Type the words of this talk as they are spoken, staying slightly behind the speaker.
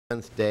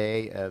10th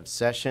day of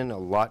session, a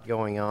lot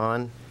going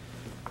on.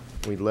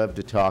 We'd love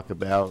to talk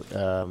about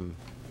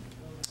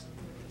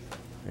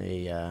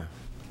a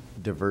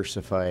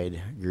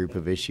diversified group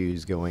of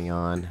issues going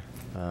on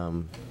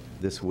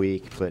this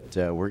week, but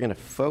we're going to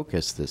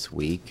focus this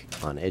week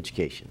on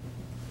education.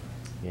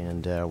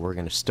 And we're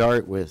going to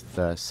start with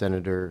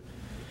Senator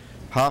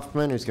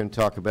Hoffman, who's going to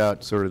talk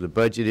about sort of the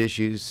budget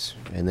issues,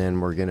 and then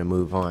we're going to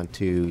move on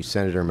to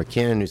Senator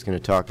McKinnon, who's going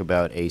to talk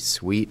about a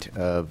suite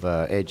of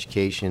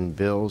education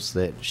bills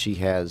that she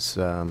has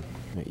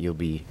that you'll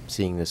be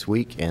seeing this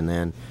week, and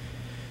then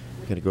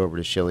I'm going to go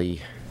over to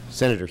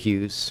Senator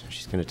Hughes.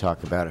 She's going to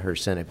talk about her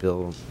Senate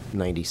Bill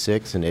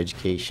 96 and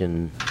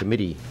education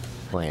committee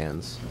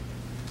plans.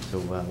 So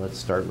let's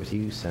start with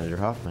you, Senator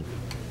Hoffman.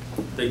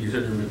 Thank you,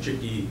 Senator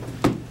Machicki.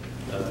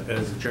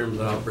 As the chairman of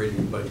the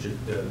operating budget,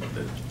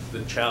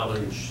 the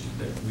challenge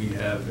that we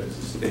have as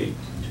a state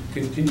to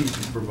continue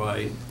to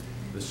provide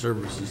the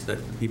services that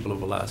the people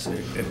of Alaska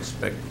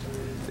expect,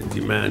 the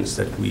demands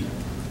that we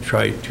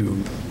try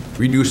to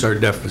reduce our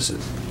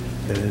deficit.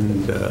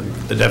 And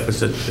the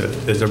deficit,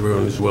 as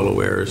everyone is well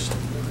aware, is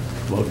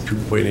about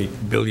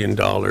 $2.8 billion.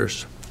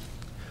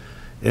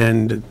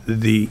 And at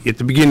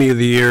the beginning of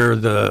the year,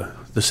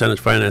 the Senate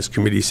Finance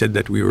Committee said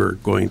that we were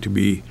going to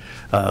be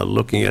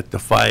looking at the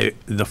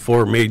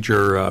four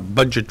major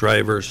budget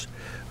drivers,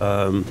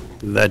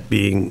 that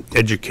being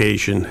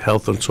education,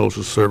 health and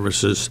social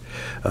services,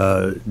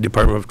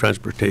 Department of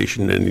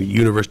Transportation, and the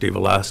University of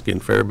Alaska in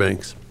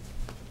Fairbanks.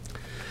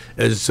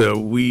 As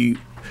we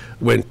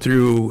went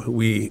through,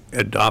 we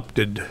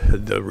adopted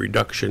the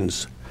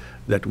reductions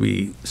that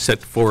we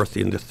set forth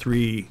in the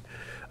three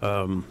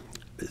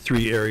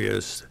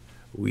areas.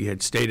 We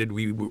had stated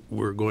we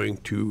were going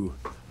to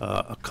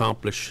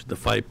accomplish the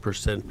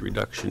 5%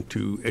 reduction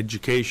to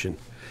education,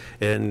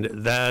 and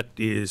that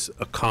is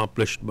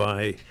accomplished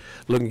by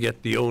looking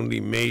at the only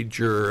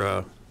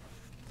major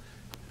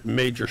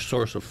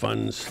source of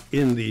funds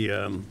in the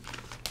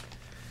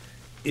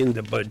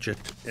budget,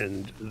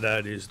 and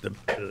that is the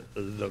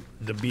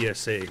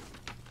BSA.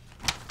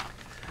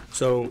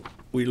 So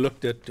we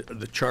looked at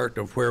the chart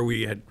of where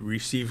we had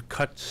received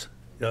cuts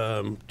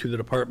to the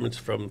departments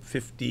from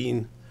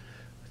 15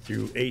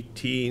 through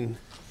 18,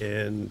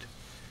 and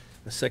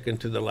the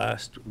second to the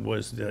last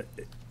was the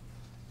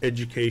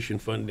education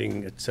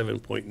funding at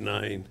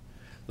 7.9,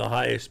 the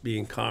highest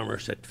being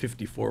commerce at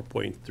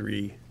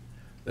 54.3,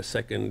 the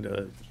second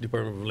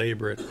Department of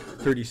Labor at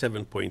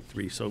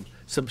 37.3, so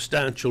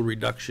substantial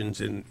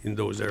reductions in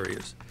those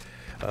areas.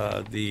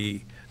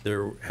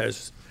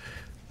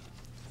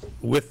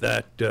 With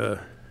that,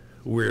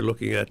 we're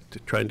looking at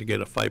trying to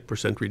get a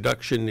 5%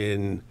 reduction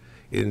in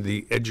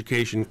the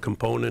education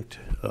component,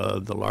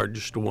 the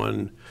largest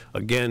one,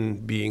 again,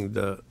 being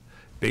the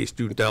base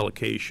student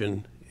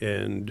allocation,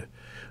 and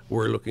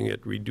we're looking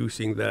at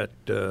reducing that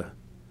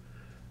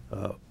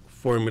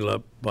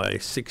formula by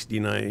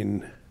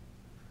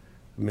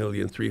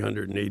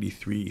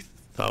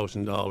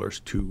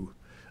 $69,383,000 to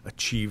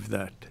achieve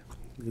that.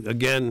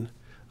 Again,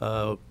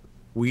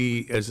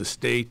 we as a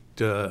state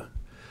are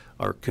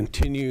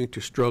continuing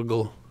to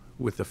struggle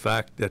with the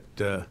fact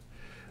that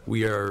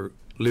we are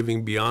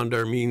living beyond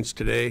our means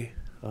today.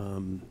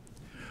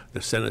 The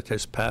Senate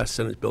has passed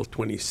Senate Bill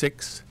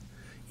 26.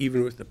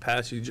 Even with the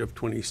passage of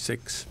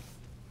 26,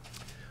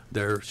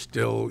 there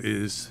still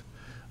is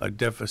a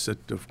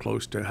deficit of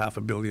close to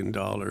 $500 million,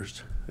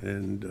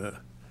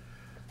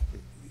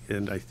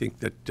 and I think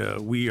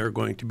that we are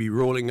going to be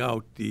rolling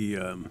out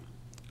the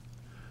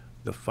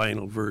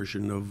final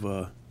version of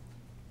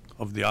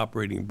the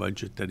operating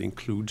budget that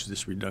includes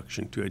this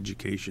reduction to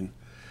education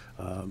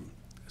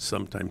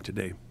sometime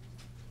today.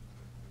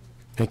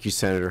 Thank you,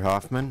 Senator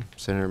Hoffman.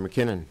 Senator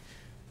McKinnon.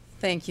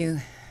 Thank you,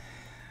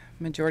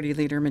 Majority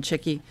Leader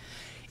Machicki.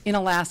 In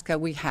Alaska,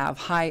 we have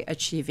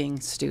high-achieving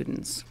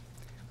students.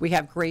 We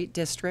have great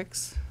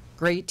districts,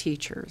 great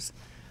teachers,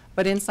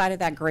 but inside of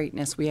that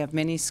greatness, we have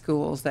many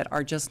schools that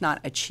are just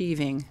not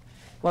achieving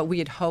what we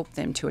had hoped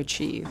them to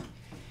achieve.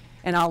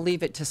 And I'll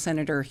leave it to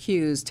Senator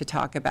Hughes to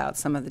talk about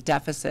some of the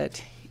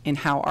deficit in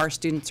how our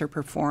students are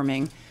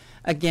performing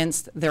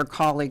against their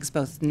colleagues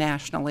both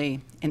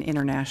nationally and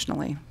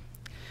internationally.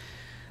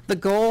 The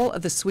goal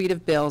of the suite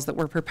of bills that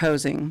we're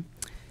proposing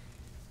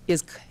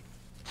is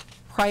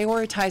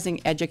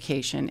prioritizing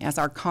education as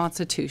our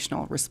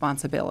constitutional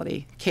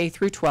responsibility, K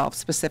through 12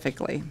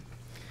 specifically.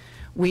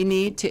 We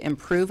need to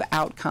improve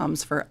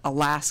outcomes for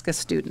Alaska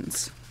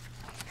students.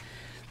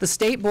 The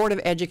State Board of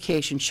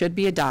Education should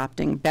be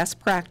adopting best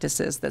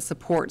practices that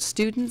support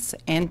students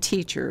and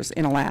teachers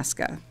in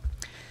Alaska.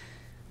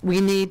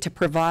 We need to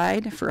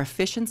provide for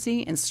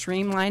efficiency and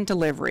streamlined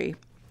delivery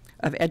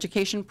of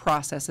education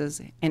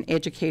processes and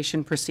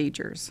education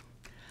procedures.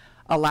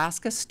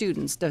 Alaska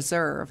students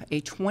deserve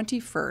a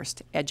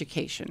 21st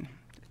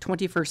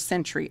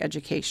century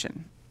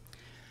education.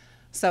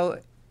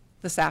 So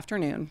this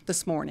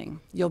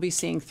morning, you'll be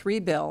seeing three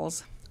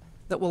bills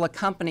that will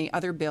accompany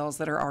other bills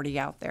that are already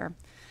out there.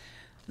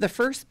 The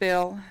first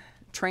bill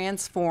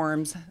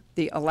transforms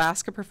the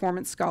Alaska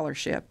Performance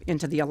Scholarship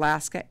into the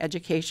Alaska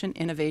Education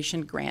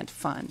Innovation Grant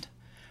Fund,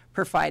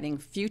 providing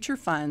future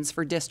funds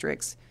for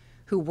districts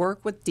who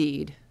work with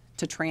DEED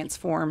to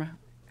transform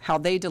how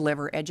they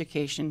deliver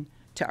education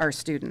to our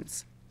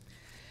students.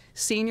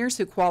 Seniors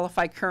who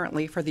qualify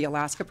currently for the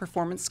Alaska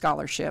Performance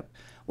Scholarship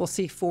will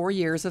see 4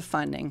 years of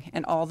funding,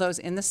 and all those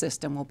in the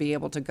system will be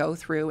able to go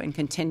through and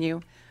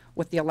continue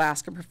with the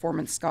Alaska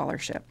Performance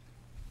Scholarship.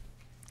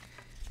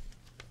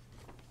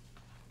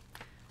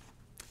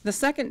 The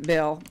second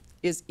bill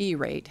is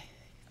E-rate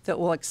that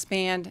will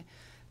expand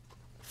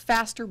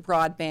faster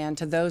broadband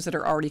to those that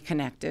are already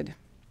connected.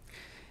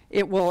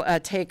 It will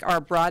take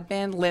our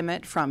broadband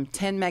limit from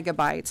 10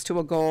 megabytes to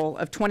a goal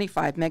of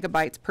 25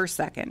 megabytes per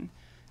second,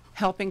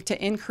 helping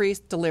to increase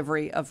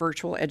delivery of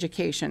virtual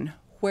education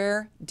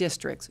where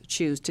districts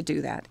choose to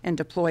do that and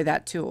deploy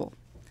that tool.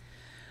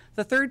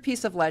 The third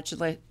piece of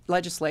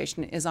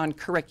legislation is on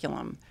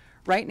curriculum.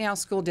 Right now,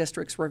 school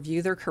districts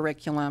review their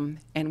curriculum,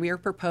 and we are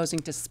proposing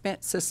to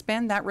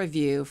suspend that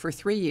review for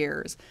 3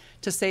 years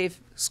to save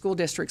school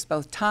districts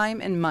both time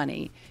and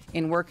money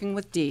in working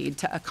with DEED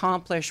to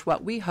accomplish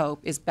what we hope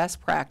is best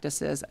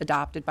practices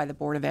adopted by the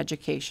Board of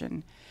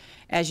Education.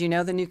 As you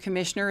know, the new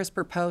commissioner has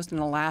proposed an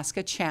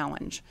Alaska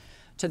challenge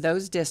to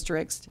those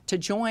districts to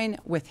join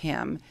with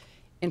him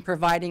in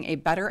providing a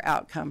better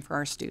outcome for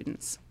our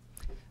students.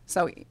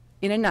 So,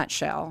 in a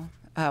nutshell,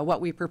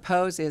 what we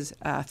propose is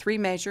 3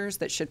 measures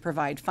that should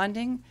provide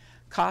funding,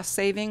 cost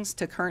savings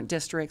to current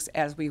districts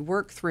as we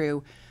work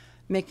through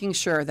making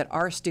sure that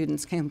our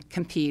students can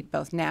compete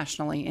both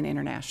nationally and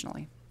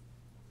internationally.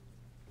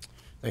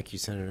 Thank you,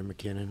 Senator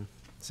McKinnon.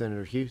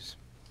 Senator Hughes.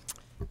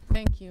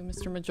 Thank you,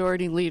 Mr.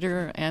 Majority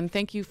Leader, and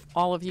thank you,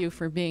 all of you,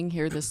 for being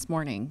here this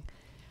morning.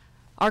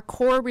 Our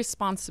core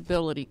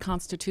responsibility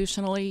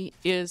constitutionally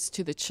is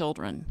to the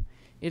children.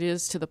 It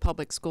is to the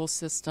public school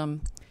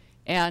system.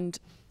 And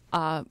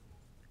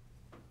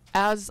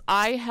as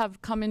I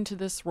have come into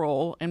this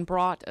role and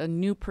brought a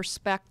new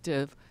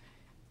perspective,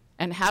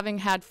 and having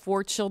had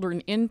 4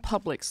 children in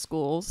public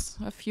schools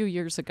a few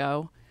years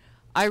ago,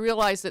 I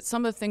realized that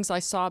some of the things I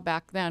saw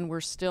back then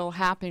were still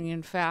happening.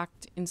 In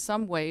fact, in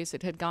some ways,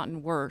 it had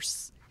gotten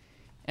worse.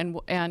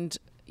 And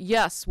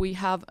yes, we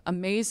have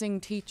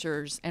amazing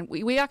teachers, and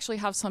we actually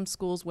have some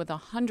schools with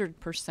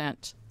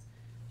 100%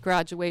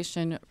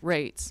 graduation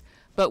rates,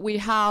 but we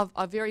have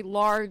a very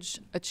large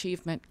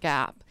achievement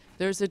gap.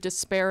 There's a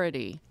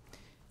disparity.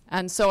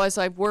 And so as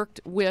I've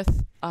worked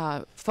with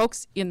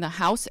folks in the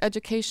House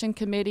Education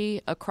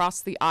Committee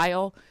across the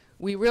aisle,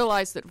 we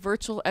realize that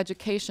virtual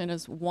education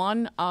is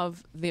one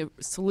of the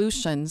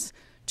solutions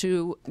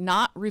to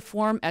not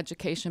reform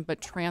education,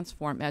 but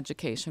transform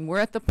education. We're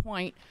at the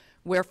point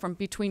where from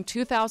between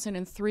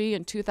 2003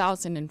 and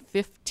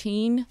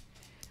 2015,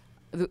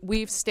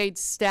 we've stayed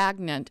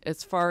stagnant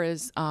as far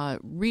as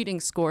reading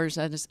scores,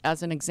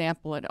 as an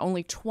example, at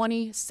only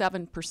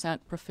 27%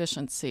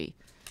 proficiency.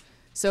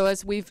 So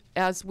as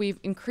we've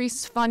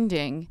increased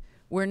funding,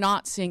 we're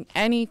not seeing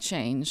any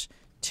change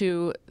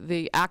to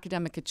the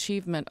academic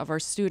achievement of our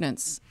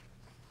students.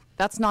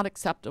 That's not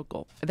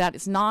acceptable. That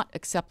is not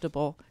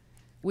acceptable.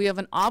 We have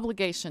an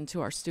obligation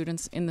to our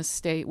students in the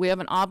state. We have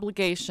an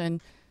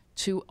obligation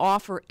to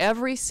offer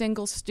every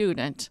single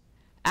student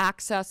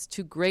access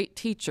to great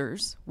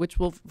teachers, which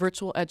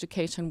virtual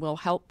education will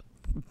help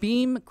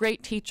beam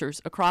great teachers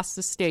across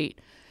the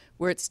state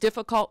where it's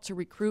difficult to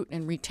recruit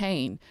and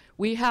retain.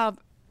 We have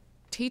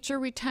teacher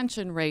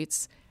retention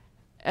rates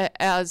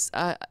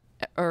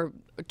or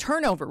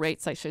turnover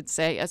rates, I should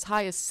say, as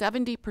high as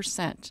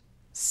 70%.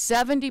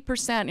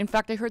 70%. In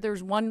fact, I heard there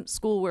was one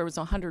school where it was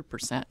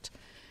 100%.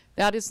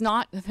 That is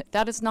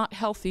not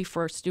healthy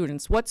for our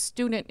students. What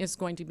student is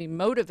going to be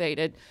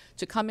motivated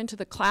to come into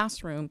the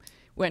classroom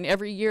when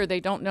every year they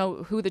don't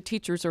know who the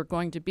teachers are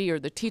going to be, or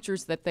the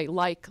teachers that they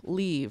like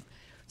leave?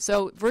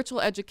 So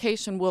virtual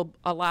education will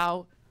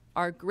allow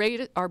our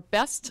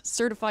best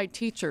certified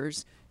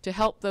teachers to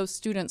help those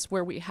students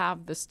where we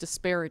have this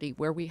disparity,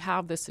 where we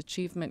have this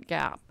achievement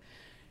gap.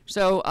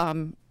 So,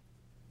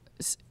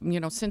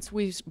 since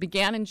we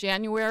began in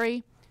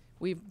January,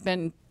 we've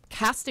been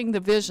casting the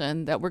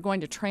vision that we're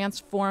going to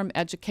transform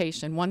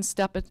education one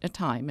step at a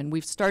time, and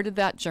we've started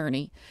that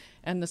journey.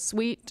 And the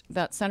suite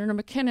that Senator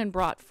McKinnon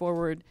brought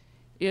forward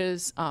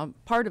is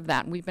part of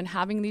that, and we've been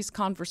having these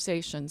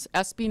conversations.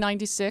 SB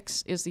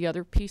 96 is the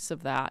other piece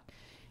of that,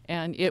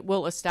 and it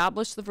will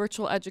establish the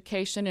virtual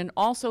education and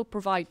also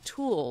provide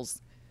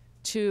tools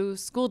to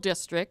school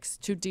districts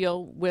to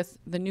deal with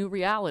the new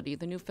reality,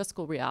 the new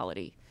fiscal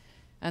reality.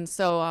 And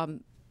so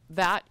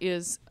that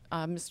is,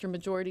 Mr.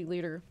 Majority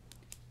Leader,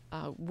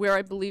 where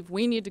I believe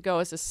we need to go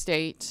as a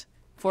state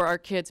for our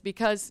kids,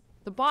 because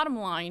the bottom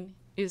line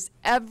is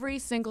every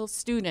single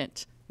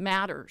student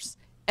matters.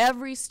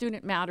 Every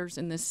student matters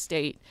in this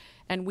state,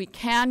 and we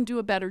can do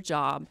a better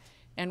job,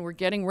 and we're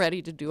getting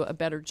ready to do a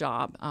better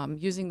job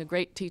using the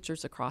great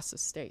teachers across the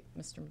state,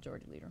 Mr.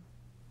 Majority Leader.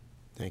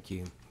 Thank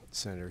you.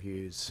 Senator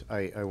Hughes.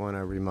 I want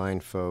to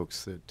remind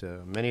folks that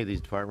many of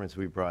these departments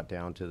we brought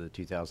down to the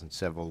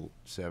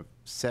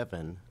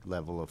 2007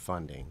 level of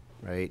funding,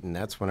 right? And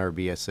that's when our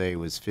BSA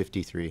was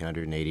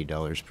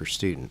 $5,380 per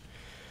student.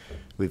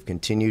 We've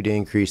continued to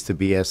increase the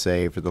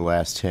BSA for the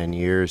last 10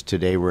 years.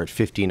 Today we're at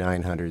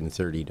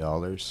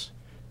 $5,930.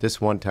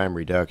 This one-time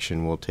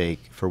reduction will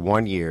take, for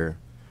 1 year,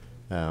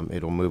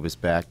 it'll move us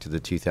back to the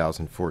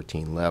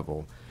 2014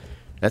 level.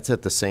 That's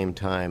at the same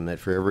time that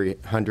for every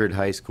 100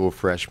 high school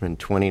freshmen,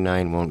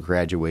 29 won't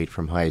graduate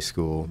from high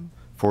school,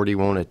 40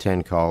 won't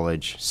attend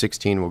college,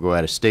 16 will go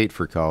out of state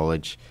for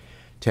college,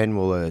 10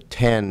 will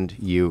attend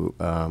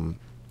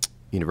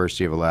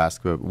University of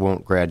Alaska, but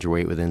won't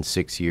graduate within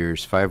 6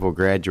 years, 5 will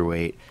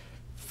graduate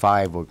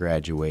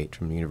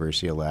from the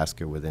University of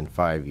Alaska within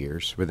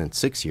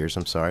 6 years,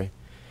 I'm sorry.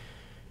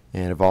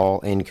 And of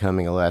all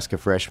incoming Alaska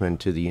freshmen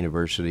to the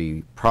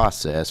university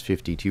process,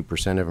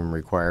 52% of them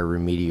require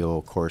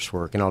remedial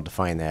coursework, and I'll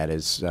define that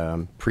as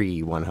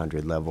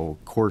pre-100 level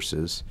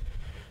courses.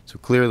 So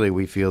clearly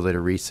we feel that a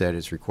reset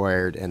is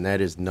required, and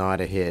that is not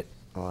a hit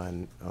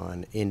on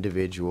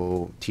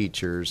individual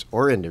teachers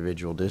or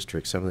individual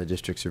districts. Some of the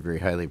districts are very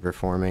highly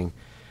performing.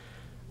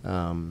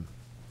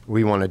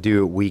 We want to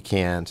do what we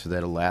can so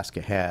that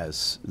Alaska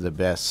has the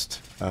best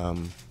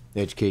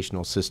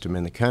educational system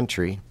in the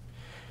country.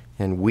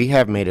 And we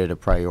have made it a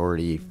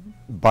priority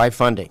by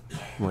funding.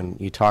 When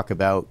you talk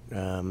about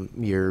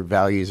your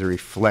values are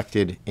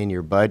reflected in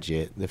your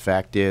budget, the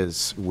fact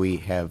is we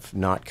have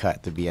not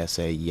cut the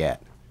BSA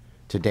yet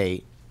to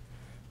date.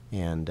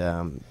 And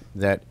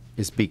that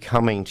is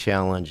becoming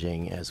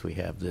challenging as we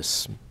have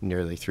this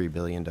nearly $3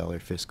 billion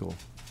fiscal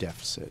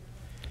deficit.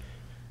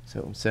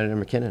 So, Senator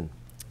McKinnon.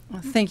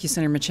 Well, thank you,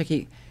 Senator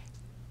Machicky.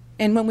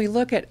 And when we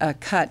look at a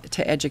cut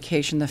to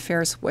education, the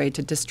fairest way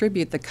to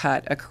distribute the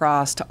cut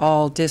across to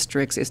all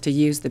districts is to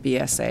use the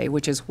BSA,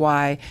 which is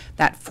why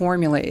that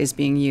formula is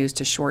being used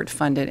to short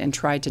fund it and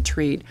try to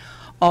treat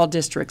all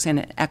districts in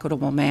an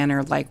equitable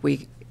manner like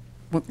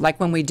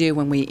when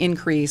we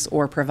increase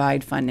or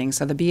provide funding.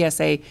 So the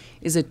BSA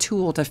is a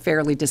tool to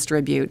fairly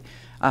distribute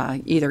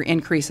either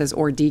increases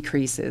or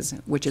decreases,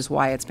 which is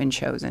why it's been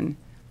chosen.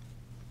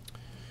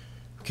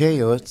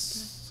 Okay,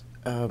 let's...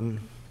 One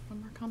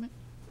more comment?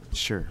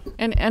 Sure.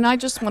 And I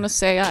just want to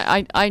say,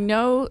 I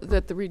know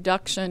that the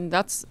reduction,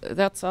 that's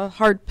a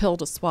hard pill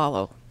to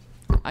swallow.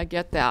 I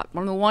get that.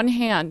 On the one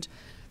hand,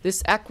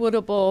 this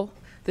equitable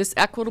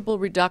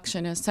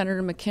reduction, as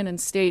Senator McKinnon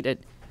stated,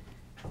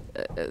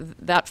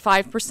 that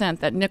 5%,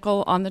 that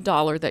nickel on the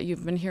dollar that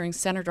you've been hearing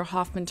Senator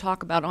Hoffman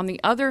talk about. On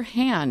the other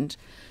hand,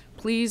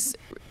 please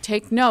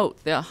take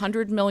note, the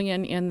 $100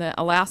 million in the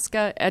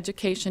Alaska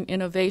Education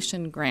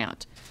Innovation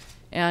Grant.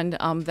 And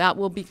that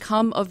will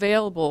become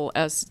available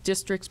as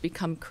districts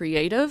become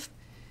creative,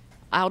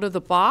 out of the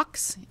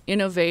box,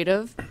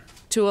 innovative,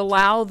 to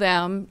allow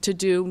them to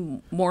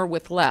do more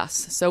with less.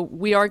 So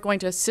we are going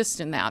to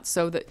assist in that.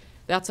 So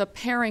that's a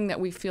pairing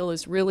that we feel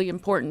is really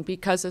important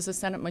because as a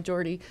Senate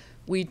majority,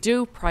 we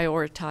do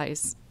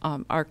prioritize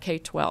our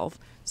K-12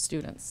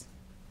 students.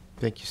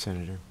 Thank you,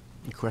 Senator.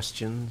 Any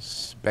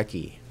questions?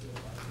 Becky.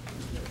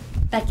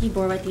 Becky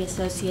Bohr with the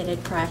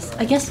Associated Press.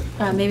 I guess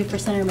maybe for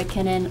Senator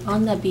McKinnon,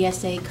 on the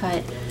BSA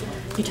cut,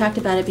 you talked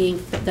about it being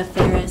the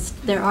fairest.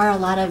 There are a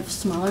lot of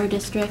smaller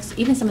districts,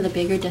 even some of the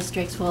bigger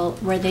districts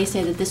where they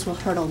say that this will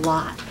hurt a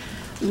lot.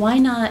 Why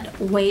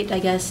not wait, I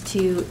guess,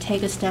 to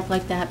take a step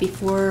like that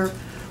before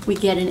we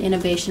get an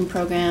innovation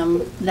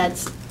program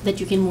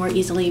that you can more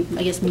easily,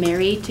 I guess,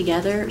 marry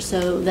together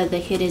so that the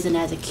hit isn't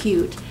as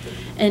acute?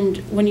 And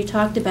when you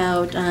talked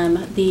about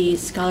the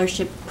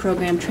scholarship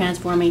program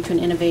transforming to an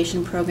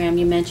innovation program,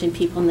 you mentioned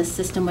people in the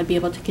system would be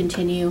able to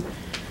continue.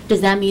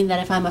 Does that mean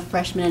that if I'm a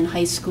freshman in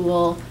high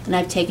school and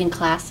I've taken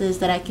classes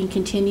that I can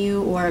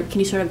continue? Or can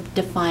you sort of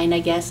define,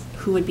 I guess,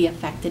 who would be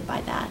affected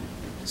by that?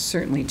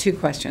 Certainly. Two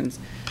questions.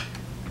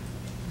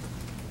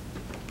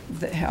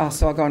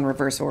 So I'll go in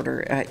reverse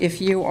order.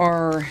 If you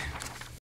are